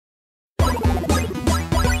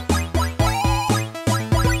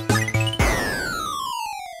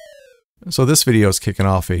So this video is kicking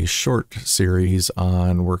off a short series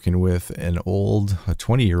on working with a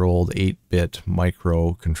 20-year-old 8-bit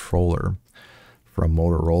microcontroller from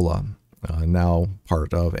Motorola, now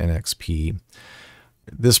part of NXP.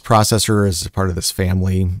 This processor is part of this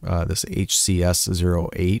family, this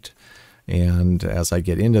HCS08. And as I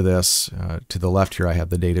get into this, to the left here I have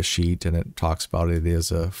the data sheet, and it talks about it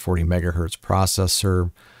is a 40 megahertz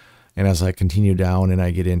processor. And as I continue down and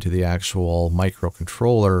I get into the actual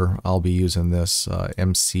microcontroller, I'll be using this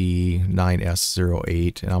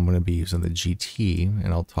MC9S08, and I'm going to be using the GT,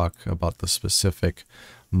 and I'll talk about the specific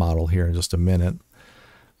model here in just a minute.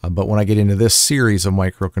 But when I get into this series of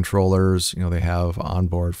microcontrollers, they have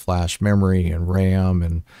onboard flash memory and RAM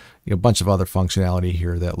and a bunch of other functionality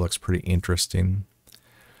here that looks pretty interesting.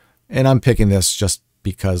 And I'm picking this just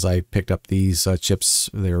because I picked up these chips.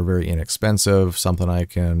 They were very inexpensive, something I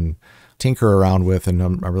can tinker around with, and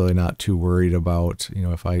I'm really not too worried about,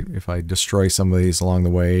 if I destroy some of these along the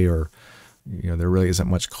way, or there really isn't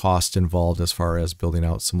much cost involved as far as building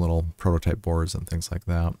out some little prototype boards and things like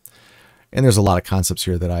that. And there's a lot of concepts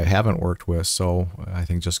here that I haven't worked with, so I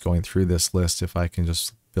think just going through this list, if I can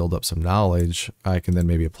just build up some knowledge, I can then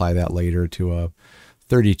maybe apply that later to a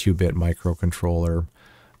 32-bit microcontroller,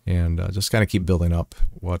 and just kind of keep building up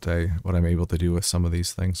what I'm able to do with some of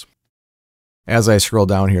these things. As I scroll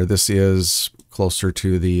down here, this is closer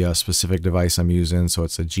to the specific device I'm using, so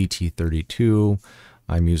it's a GT32.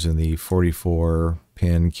 I'm using the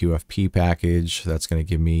 44-pin QFP package. That's going to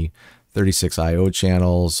give me 36 I/O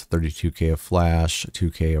channels, 32K of flash,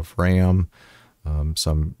 2K of RAM,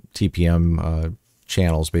 some TPM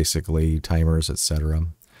channels, basically timers, etc.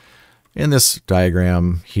 And this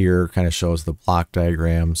diagram here kind of shows the block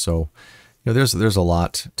diagram. So there's a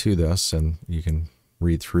lot to this, and you can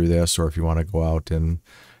read through this, or if you want to go out and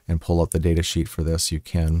pull up the data sheet for this, you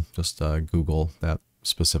can just Google that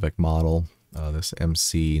specific model, this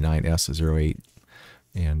MC9S08,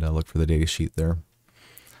 and look for the data sheet there.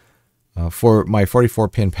 For my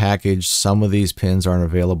 44-pin package, some of these pins aren't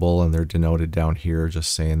available, and they're denoted down here,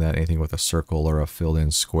 just saying that anything with a circle or a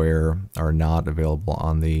filled-in square are not available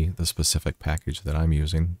on the specific package that I'm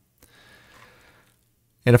using.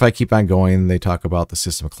 And if I keep on going, they talk about the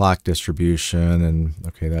system clock distribution, and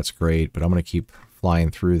okay, that's great, but I'm going to keep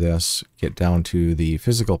flying through this, get down to the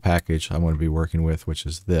physical package I'm going to be working with, which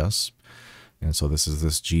is this. And so this is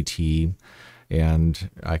this GT.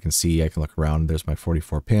 And I can look around, there's my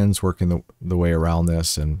 44 pins working the way around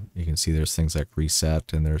this, and you can see there's things like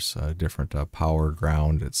reset, and there's different power,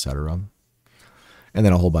 ground, etc. And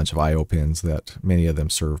then a whole bunch of I/O pins that many of them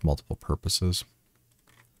serve multiple purposes.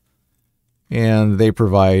 And they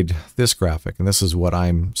provide this graphic, and this is what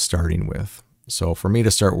I'm starting with. So for me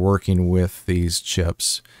to start working with these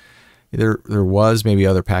chips, there was maybe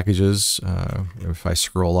other packages. If I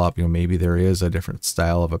scroll up, maybe there is a different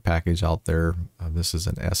style of a package out there. This is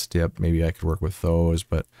an SDIP. Maybe I could work with those,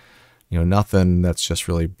 but nothing that's just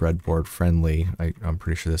really breadboard friendly. I'm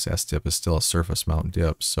pretty sure this SDIP is still a surface mount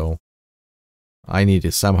dip. So I need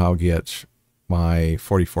to somehow get my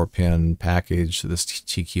 44-pin package, this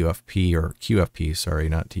TQFP, or QFP, sorry,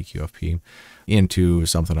 not TQFP, into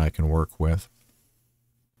something I can work with.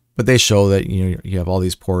 But they show that you have all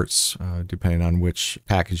these ports depending on which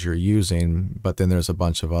package you're using, but then there's a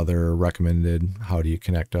bunch of other recommended how do you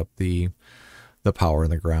connect up the power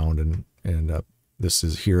and the ground, and this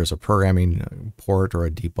is here is a programming port or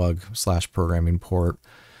a debug/programming port.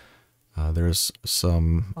 There's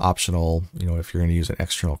some optional, if you're going to use an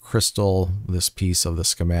external crystal, this piece of the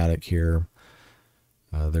schematic here.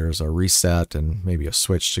 There's a reset and maybe a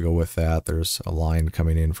switch to go with that. There's a line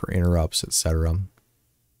coming in for interrupts, etc.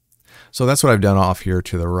 So that's what I've done off here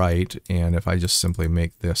to the right, and if I just simply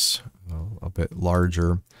make this a bit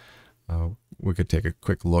larger, we could take a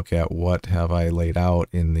quick look at what have I laid out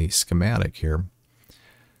in the schematic here.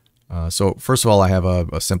 So first of all, I have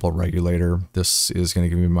a simple regulator. This is going to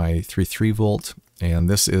give me my 3 volt, and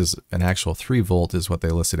this is an actual 3 volt is what they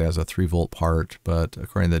listed as a 3 volt part, but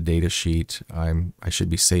according to the data sheet, I should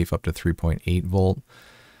be safe up to 3.8 volt.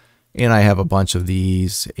 And I have a bunch of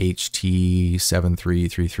these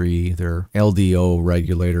HT7333. They're LDO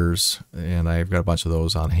regulators, and I've got a bunch of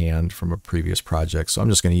those on hand from a previous project. So I'm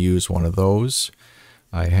just going to use one of those.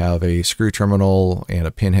 I have a screw terminal and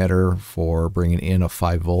a pin header for bringing in a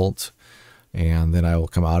 5 volt. And then I will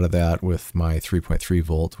come out of that with my 3.3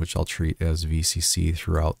 volt, which I'll treat as VCC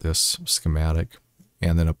throughout this schematic.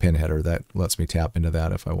 And then a pin header that lets me tap into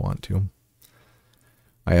that if I want to.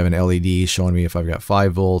 I have an LED showing me if I've got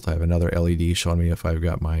 5 volt. I have another LED showing me if I've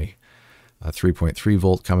got my 3.3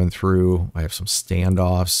 volt coming through. I have some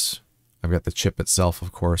standoffs. I've got the chip itself,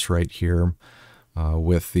 of course, right here.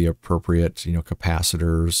 with the appropriate,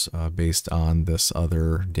 capacitors based on this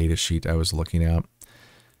other data sheet I was looking at.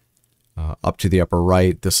 Up to the upper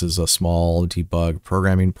right, this is a small debug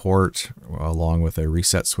programming port along with a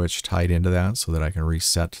reset switch tied into that so that I can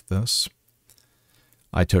reset this.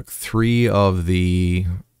 I took 3 of the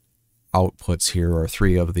outputs here, or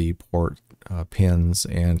 3 of the port pins,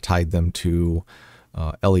 and tied them to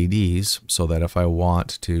LEDs so that if I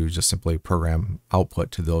want to just simply program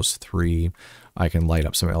output to those 3, I can light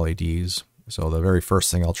up some LEDs. So the very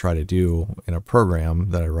first thing I'll try to do in a program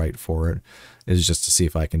that I write for it is just to see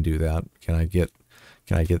if I can do that. Can I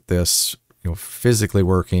get this physically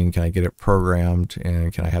working? Can I get it programmed?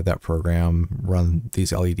 And can I have that program run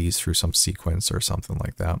these LEDs through some sequence or something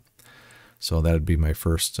like that? So that would be my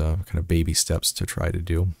first kind of baby steps to try to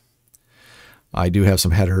do. I do have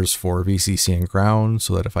some headers for VCC and ground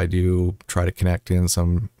so that if I do try to connect in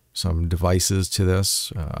some devices to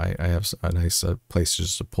this, I have a nice place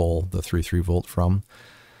just to pull the 3.3 volt from.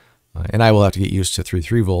 And I will have to get used to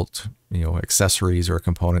 3.3 volt, accessories or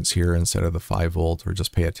components here instead of the 5 volt, or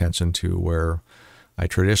just pay attention to where I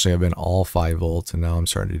traditionally have been all 5 volts and now I'm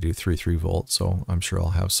starting to do 3.3 volts. So I'm sure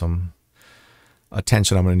I'll have some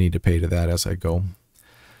attention I'm going to need to pay to that as I go.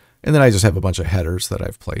 And then I just have a bunch of headers that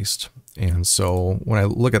I've placed. And so when I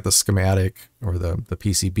look at the schematic or the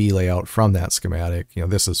PCB layout from that schematic,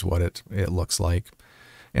 this is what it looks like.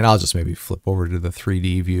 And I'll just maybe flip over to the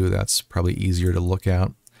 3D view. That's probably easier to look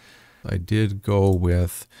at. I did go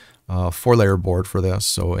with a 4-layer board for this.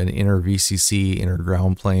 So an inner VCC, inner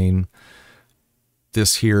ground plane.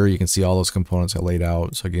 This here, you can see all those components I laid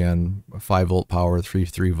out. So again, 5 volt power,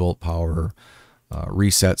 3 volt power,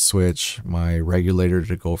 reset switch, my regulator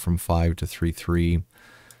to go from 5 to 3.3,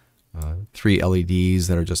 3 LEDs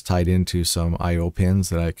that are just tied into some I/O pins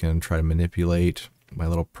that I can try to manipulate, my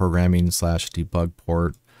little programming / debug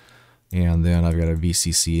port, and then I've got a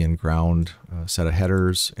VCC and ground set of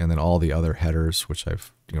headers, and then all the other headers which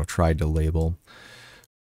I've tried to label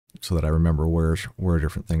so that I remember where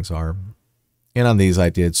different things are. And on these I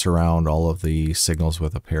did surround all of the signals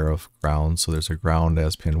with a pair of grounds. So there's a ground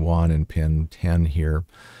as pin 1 and pin 10 here.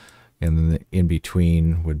 And then in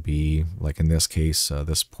between would be, like in this case,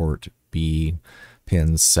 this port B,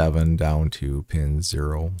 pin 7 down to pin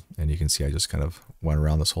 0. And you can see I just kind of went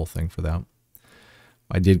around this whole thing for that.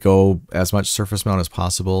 I did go as much surface mount as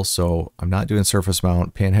possible. So I'm not doing surface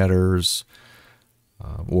mount pin headers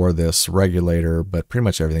or this regulator, but pretty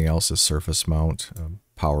much everything else is surface mount.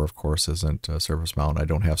 Power, of course, isn't surface mount. I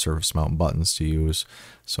don't have surface mount buttons to use,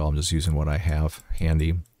 so I'm just using what I have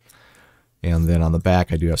handy. And then on the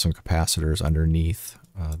back, I do have some capacitors underneath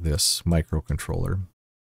this microcontroller.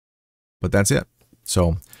 But that's it.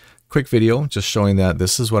 So, quick video just showing that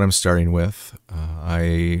this is what I'm starting with.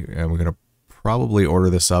 I am going to probably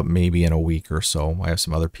order this up maybe in a week or so. I have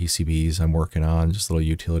some other PCBs I'm working on, just little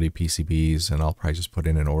utility PCBs, and I'll probably just put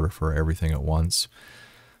in an order for everything at once.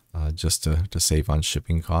 Just to save on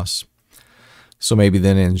shipping costs. So maybe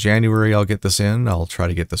then in January I'll get this in. I'll try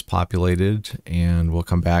to get this populated, and we'll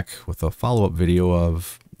come back with a follow-up video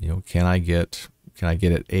of can I get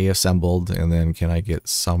it assembled, and then can I get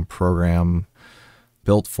some program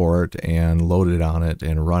built for it and loaded on it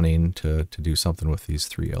and running to do something with these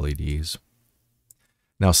 3 LEDs.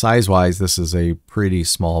 Now size-wise, this is a pretty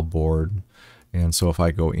small board, and so if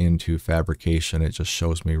I go into fabrication, it just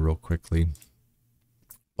shows me real quickly.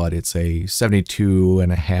 But it's a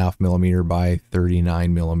 72.5 millimeter by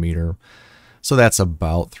 39 millimeter. So that's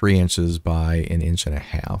about 3 inches by 1.5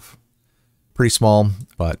 inches. Pretty small,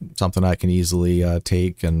 but something I can easily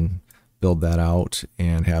take and build that out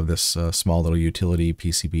and have this small little utility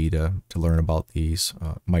PCB to learn about these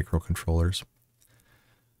microcontrollers.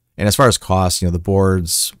 And as far as cost, the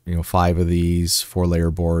boards, 5 of these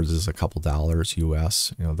 4-layer boards is a couple dollars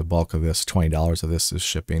US. The bulk of this, $20 of this is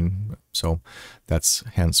shipping. So that's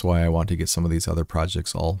hence why I want to get some of these other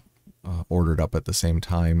projects all ordered up at the same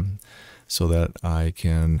time so that I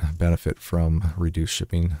can benefit from reduced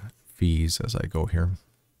shipping fees as I go here.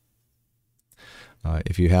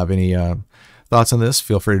 If you have any thoughts on this,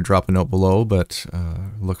 feel free to drop a note below, but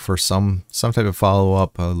look for some type of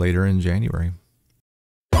follow-up later in January.